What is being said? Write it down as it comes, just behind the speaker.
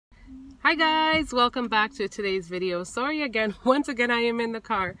Hi guys, welcome back to today's video. Sorry again, once again I am in the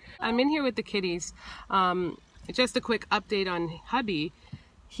car. I'm in here with the kitties. Just a quick update on hubby.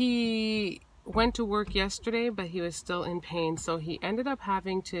 He went to work yesterday, but he was still in pain, so he ended up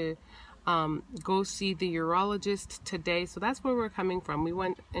having to go see the urologist today. So that's where we're coming from. We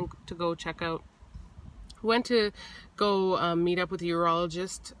went to go check out. Went to go meet up with a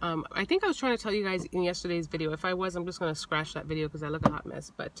urologist. I think I was trying to tell you guys in yesterday's video. If I was, I'm just going to scratch that video because I look a hot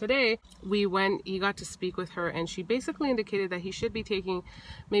mess. But today he got to speak with her, and she basically indicated that he should be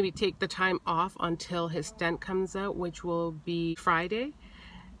maybe take the time off until his stent comes out, which will be Friday.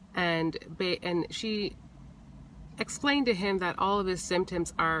 And she explained to him that all of his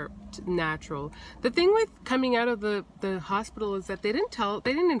symptoms are natural. The thing with coming out of the hospital is that they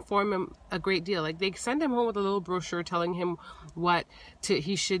didn't inform him a great deal. Like, they sent him home with a little brochure telling him what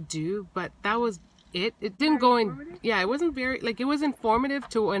he should do, but that was it. It didn't go in, yeah, it wasn't very, like, it was informative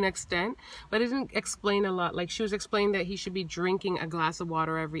to an extent, but it didn't explain a lot. Like, she was explaining that he should be drinking a glass of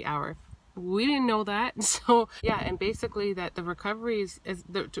water every hour. We didn't know that. So yeah, and basically that the recoveries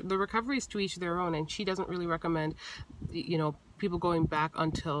to each their own, and she doesn't really recommend, you know, people going back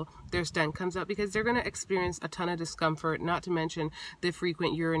until their stent comes out, because they're going to experience a ton of discomfort, not to mention the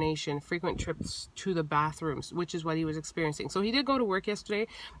frequent urination, frequent trips to the bathrooms, which is what he was experiencing. So he did go to work yesterday,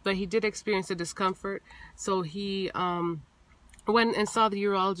 but he did experience the discomfort. So he went and saw the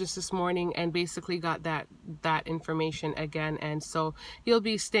urologist this morning and basically got that information again. And so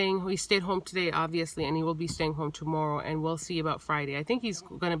he stayed home today, obviously, and he will be staying home tomorrow, and we'll see about Friday. I think he's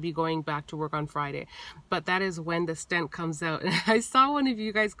going to be going back to work on Friday, but that is when the stent comes out. And I saw one of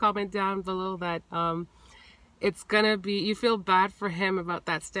you guys comment down below that it's gonna be, you feel bad for him about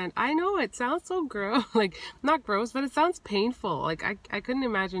that stent. I know, it sounds so gross, like, not gross, but it sounds painful. Like, I couldn't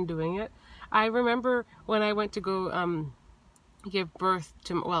imagine doing it. I remember when I went to go give birth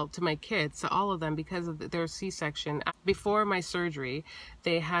to my kids, to all of them, because of their C-section. Before my surgery,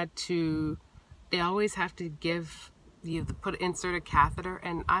 they always have to insert a catheter,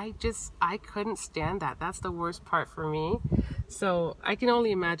 and I couldn't stand that. That's the worst part for me. So I can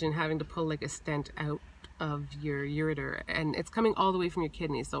only imagine having to pull like a stent out of your ureter, and it's coming all the way from your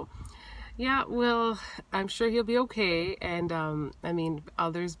kidney. So yeah, well, I'm sure he'll be okay. And I mean,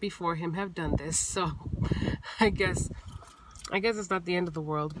 others before him have done this, so I guess it's not the end of the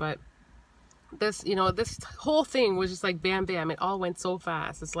world. But this, you know, this whole thing was just like bam, bam. It all went so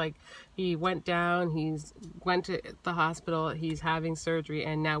fast. It's like he went down, went to the hospital, he's having surgery,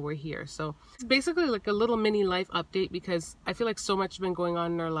 and now we're here. So it's basically like a little mini life update, because I feel like so much has been going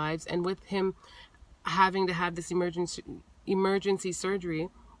on in our lives. And with him having to have this emergency surgery,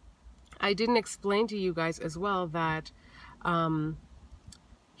 I didn't explain to you guys as well that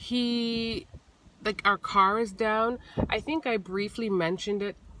like, our car is down. I think I briefly mentioned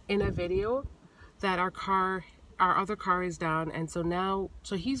it in a video that our other car is down, and so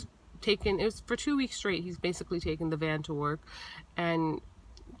he's taken, it was for 2 weeks straight, he's basically taken the van to work, and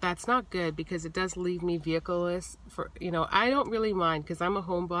that's not good, because it does leave me vehicleless. For, you know, I don't really mind because I'm a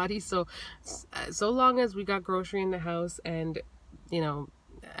homebody, so long as we got grocery in the house, and, you know,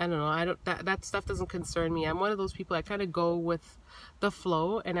 I don't know, that stuff doesn't concern me. I'm one of those people, I kind of go with the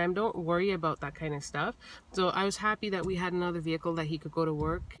flow, and I don't worry about that kind of stuff. So I was happy that we had another vehicle that he could go to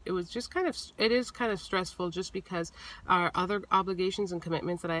work. It was just it is kind of stressful, just because our other obligations and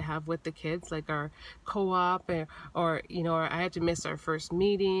commitments that I have with the kids, like our co-op, or you know, or I had to miss our first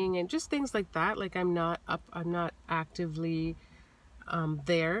meeting, and just things like that. Like, I'm not actively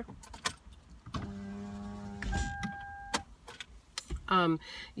there.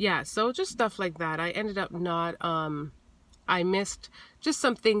 Yeah, so just stuff like that. I ended up I missed just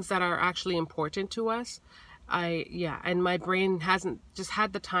some things that are actually important to us. And my brain hasn't just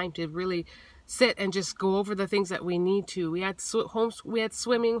had the time to really sit and just go over the things that we need to. We had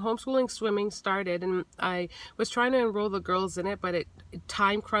homeschooling swimming started, and I was trying to enroll the girls in it, but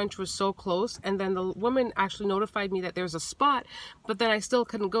time crunch was so close, and then the woman actually notified me that there's a spot, but then I still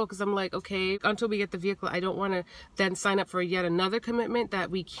couldn't go, because I'm like, okay, until we get the vehicle, I don't want to then sign up for yet another commitment that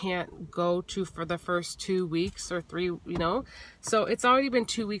we can't go to for the first 2 weeks or 3, you know. So it's already been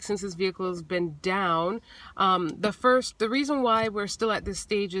 2 weeks since this vehicle has been down. The reason why we're still at this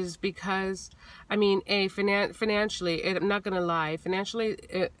stage is because, I mean, financially, I'm not gonna lie, financially,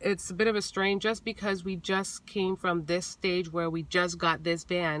 it's a bit of a strain, just because we just came from this stage where we just got this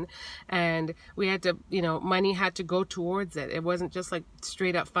van, and we had to, you know, money had to go towards it. It wasn't just like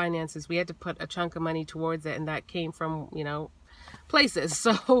straight up finances. We had to put a chunk of money towards it, and that came from, you know, places.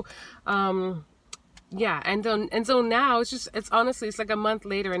 So yeah, and so now it's honestly, it's like a month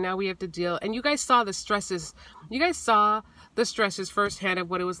later, and now we have to deal, and you guys saw the stresses, you guys saw the stresses firsthand of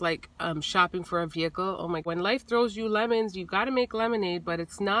what it was like shopping for a vehicle. Oh my, when life throws you lemons, you got to make lemonade, but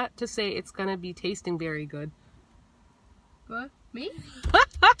it's not to say it's going to be tasting very good. What? Me?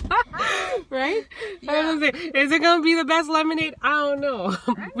 Right? Yeah. I was gonna say, is it gonna be the best lemonade? I don't know.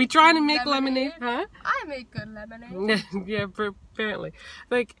 We trying to make lemonade, huh? I make good lemonade. Yeah, apparently.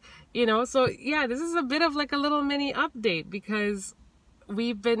 Like, you know, so yeah, this is a bit of like a little mini update because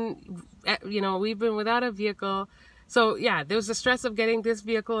we've been, you know, we've been without a vehicle. So yeah, there was the stress of getting this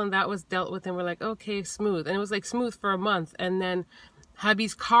vehicle and that was dealt with, and we're like, okay, smooth. And it was like smooth for a month, and then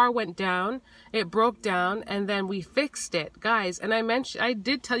hubby's car went down, it broke down, and then we fixed it, guys. And I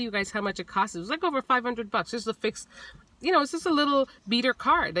did tell you guys how much it cost. It was like over $500 just to fix, you know, it's just a little beater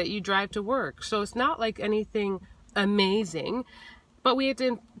car that you drive to work. So it's not like anything amazing, but we had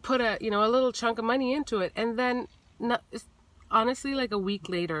to put a, you know, a little chunk of money into it. And then honestly, like a week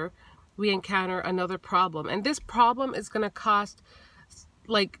later, we encounter another problem. And this problem is going to cost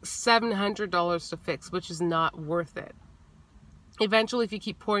like $700 to fix, which is not worth it. Eventually, if you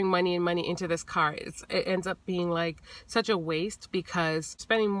keep pouring money and money into this car, it ends up being like such a waste because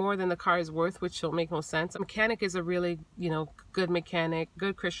spending more than the car is worth, which will make no sense. A mechanic is a really, you know, good mechanic,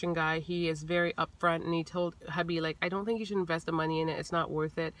 good Christian guy. He is very upfront, and he told hubby, like, I don't think you should invest the money in it. It's not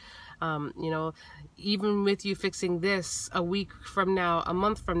worth it. You know, even with you fixing this a week from now, a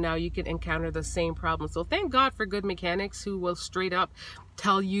month from now, you can encounter the same problem. So thank God for good mechanics who will straight up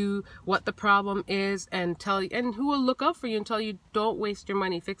tell you what the problem is and tell you, and who will look out for you and tell you don't waste your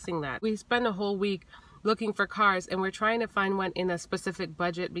money fixing that. We spend a whole week looking for cars, and we're trying to find one in a specific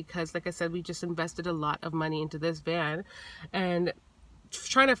budget because, like I said, we just invested a lot of money into this van, and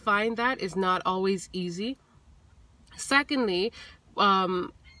trying to find that is not always easy. Secondly,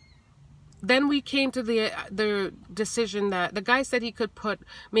 then we came to the decision that the guy said he could put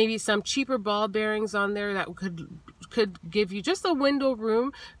maybe some cheaper ball bearings on there that could give you just a window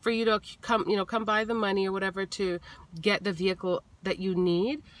room for you to come by the money or whatever to get the vehicle that you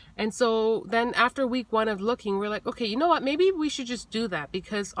need. And so then after week 1 of looking, we're like, okay, you know what, maybe we should just do that,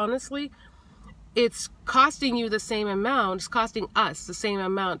 because honestly, it's costing you the same amount, it's costing us the same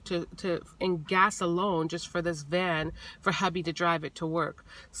amount to in gas alone just for this van for hubby to drive it to work.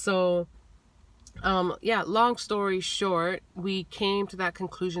 So yeah, long story short, we came to that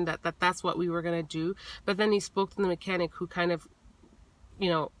conclusion that that's what we were going to do. But then he spoke to the mechanic, who kind of, you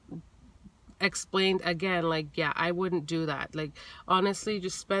know, explained again, like, yeah, I wouldn't do that. Like, honestly,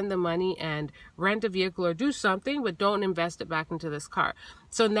 just spend the money and rent a vehicle or do something, but don't invest it back into this car.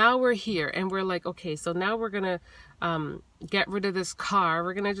 So now we're here, and we're like, okay, so now we're going to get rid of this car.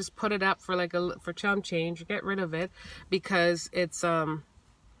 We're going to just put it up for like for chump change, get rid of it, because it's,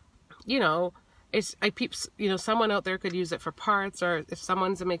 you know, you know, someone out there could use it for parts, or if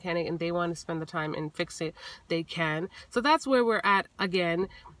someone's a mechanic and they want to spend the time and fix it, they can. So that's where we're at again.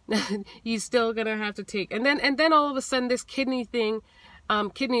 He's still gonna have to take, and then all of a sudden this kidney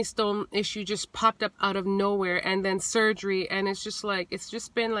stone issue just popped up out of nowhere, and then surgery, and it's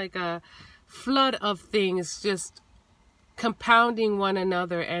just been like a flood of things just compounding one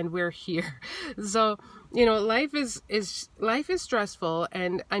another, and we're here. So, you know, life is stressful,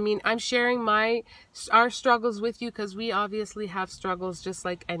 and I mean, I'm sharing our struggles with you because we obviously have struggles just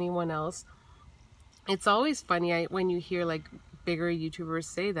like anyone else. It's always funny when you hear like bigger YouTubers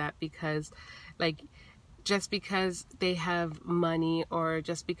say that, because like, just because they have money or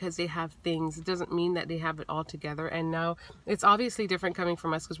just because they have things, it doesn't mean that they have it all together. And now it's obviously different coming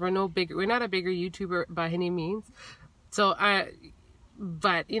from us because we're not a bigger YouTuber by any means. So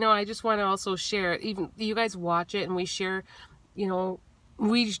but, you know, I just want to also share, even you guys watch it and we share, you know,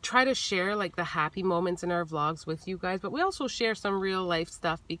 we try to share like the happy moments in our vlogs with you guys, but we also share some real life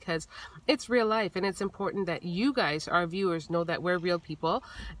stuff because it's real life, and it's important that you guys, our viewers, know that we're real people,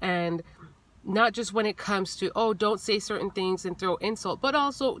 and not just when it comes to, oh, don't say certain things and throw insult, but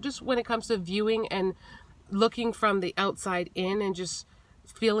also just when it comes to viewing and looking from the outside in and just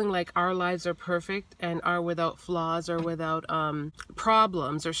feeling like our lives are perfect and are without flaws or without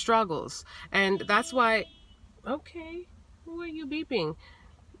problems or struggles. And that's why, okay, who are you beeping?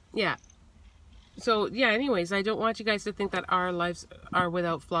 Yeah. So yeah, anyways, I don't want you guys to think that our lives are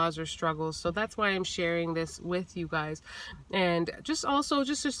without flaws or struggles. So that's why I'm sharing this with you guys. And just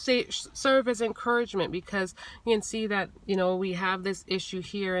to serve as encouragement, because you can see that, you know, we have this issue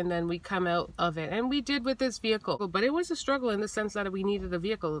here and then we come out of it. And we did with this vehicle, but it was a struggle in the sense that we needed a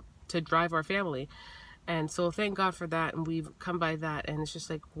vehicle to drive our family. And so thank God for that. And we've come by that. And it's just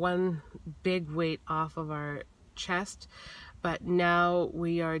like one big weight off of our chest. But now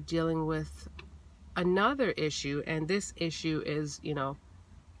we are dealing with another issue, and this issue is, you know,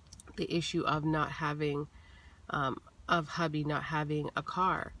 the issue of not having of hubby not having a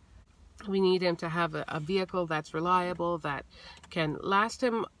car. We need him to have a vehicle that's reliable, that can last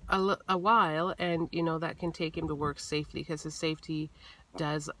him a while, and you know, that can take him to work safely, because his safety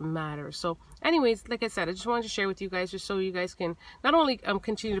does matter. So anyways, like I said, I just wanted to share with you guys, just so you guys can not only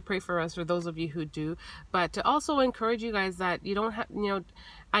continue to pray for us, for those of you who do, but to also encourage you guys that you don't have, you know,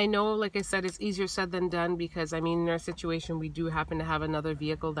 I know, like I said, it's easier said than done, because I mean, in our situation, we do happen to have another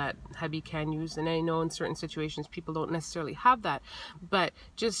vehicle that hubby can use, and I know in certain situations people don't necessarily have that. But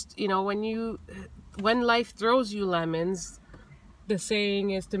just, you know, when life throws you lemons, the saying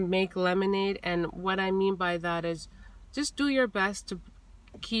is to make lemonade. And what I mean by that is just do your best to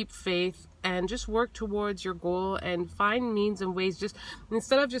keep faith and just work towards your goal, and find means and ways. Just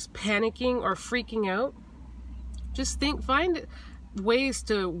instead of just panicking or freaking out, just find ways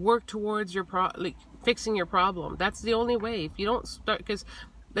to work towards your fixing your problem. That's the only way. If you don't start, because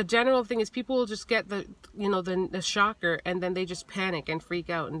the general thing is people will just get the shocker, and then they just panic and freak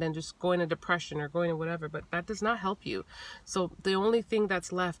out, and then just go into depression or go into whatever. But that does not help you. So the only thing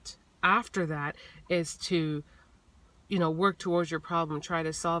that's left after that is to, you know, work towards your problem, try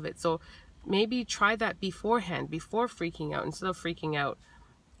to solve it. So maybe try that beforehand, before freaking out. Instead of freaking out,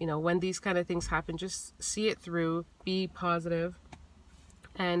 you know, when these kind of things happen, just see it through, be positive,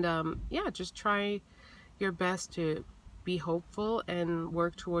 and yeah, just try your best to be hopeful and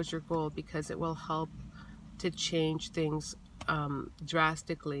work towards your goal, because it will help to change things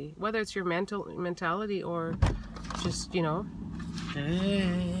drastically, whether it's your mentality or just, you know.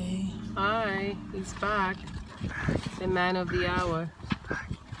 Hey. Hi, he's back. The man of the hour.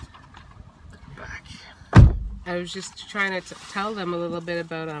 Back. I was just trying to tell them a little bit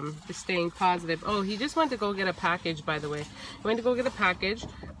about just staying positive. Oh, he just went to go get a package, by the way. He went to go get a package,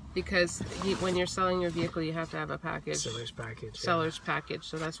 because when you're selling your vehicle, you have to have a package. Seller's package. Seller's package.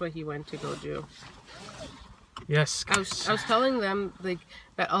 So that's what he went to go do. Yes. I was telling them like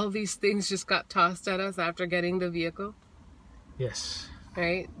that all these things just got tossed at us after getting the vehicle. Yes.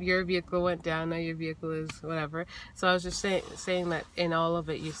 Right? Your vehicle went down, now your vehicle is whatever. So I was just saying that in all of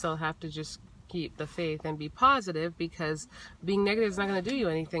it, you still have to just keep the faith and be positive, because being negative is not going to do you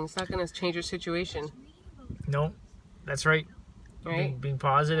anything. It's not going to change your situation. No, that's right. Right? Being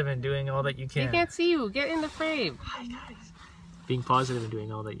positive and doing all that you can. They can't see you. Get in the frame. Hi, guys. Being positive and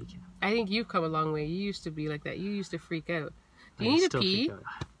doing all that you can. I think you've come a long way. You used to be like that. You used to freak out. Do you need to pee?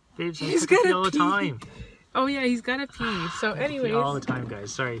 Babes, He's I pee gotta all the pee. time. Oh yeah, he's got to pee. So anyways. All the time,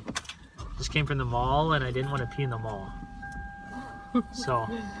 guys. Sorry. Just came from the mall and I didn't want to pee in the mall. So,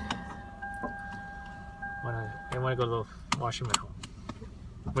 I want to go to the washroom at home.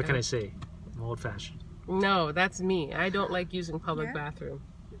 What can I say? I'm old-fashioned. No, that's me. I don't like using public bathroom.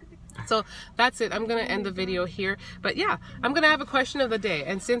 So that's it. I'm going to end the video here. But yeah, I'm going to have a question of the day.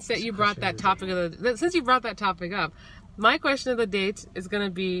 And since that you brought that topic since you brought that topic up, my question of the day is going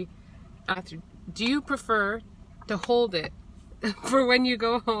to be, do you prefer to hold it for when you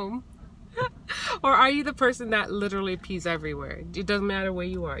go home? Or are you the person that literally pees everywhere? It doesn't matter where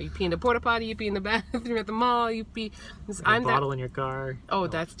you are. You pee in the porta potty, you pee in the bathroom at the mall, you pee. I'm bottle in your car. Oh, no.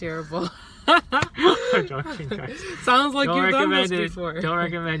 That's terrible. I'm joking, guys. Sounds like you've done this before. Don't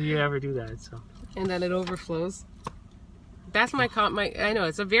recommend you ever do that. So. And then it overflows. That's my I know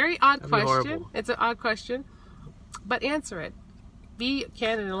it's a very odd question. Horrible. It's an odd question, but answer it. Be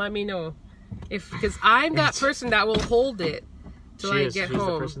candid and let me know because I'm that person that will hold it till I get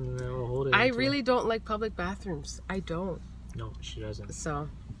home. The person that will hold it I really don't like public bathrooms. I don't. No, she doesn't. So,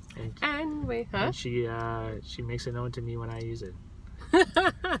 and anyway, huh? And she makes it known to me when I use it.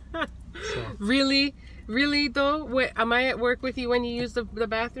 So. Really though? Wait, am I at work with you when you use the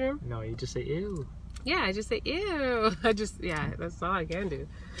bathroom? No, you just say ew. Yeah, I just say ew. Yeah, that's all I can do.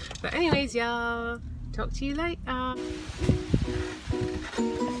 But anyways, y'all, talk to you later.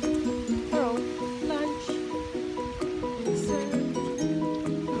 Oh, lunch.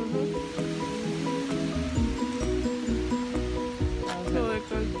 Really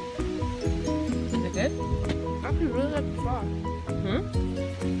good. Is it good? I actually really like the sauce. Hmm?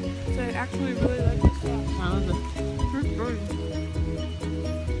 So I actually really like the sauce. How is it? It's good.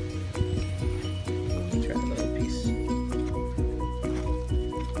 Try a little piece.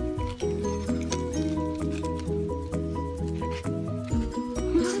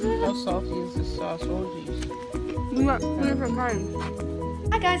 How salty is this sauce? Oh, geez. We got 3 different kinds.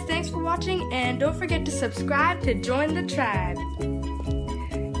 Hi guys, thanks for watching and don't forget to subscribe to join the tribe.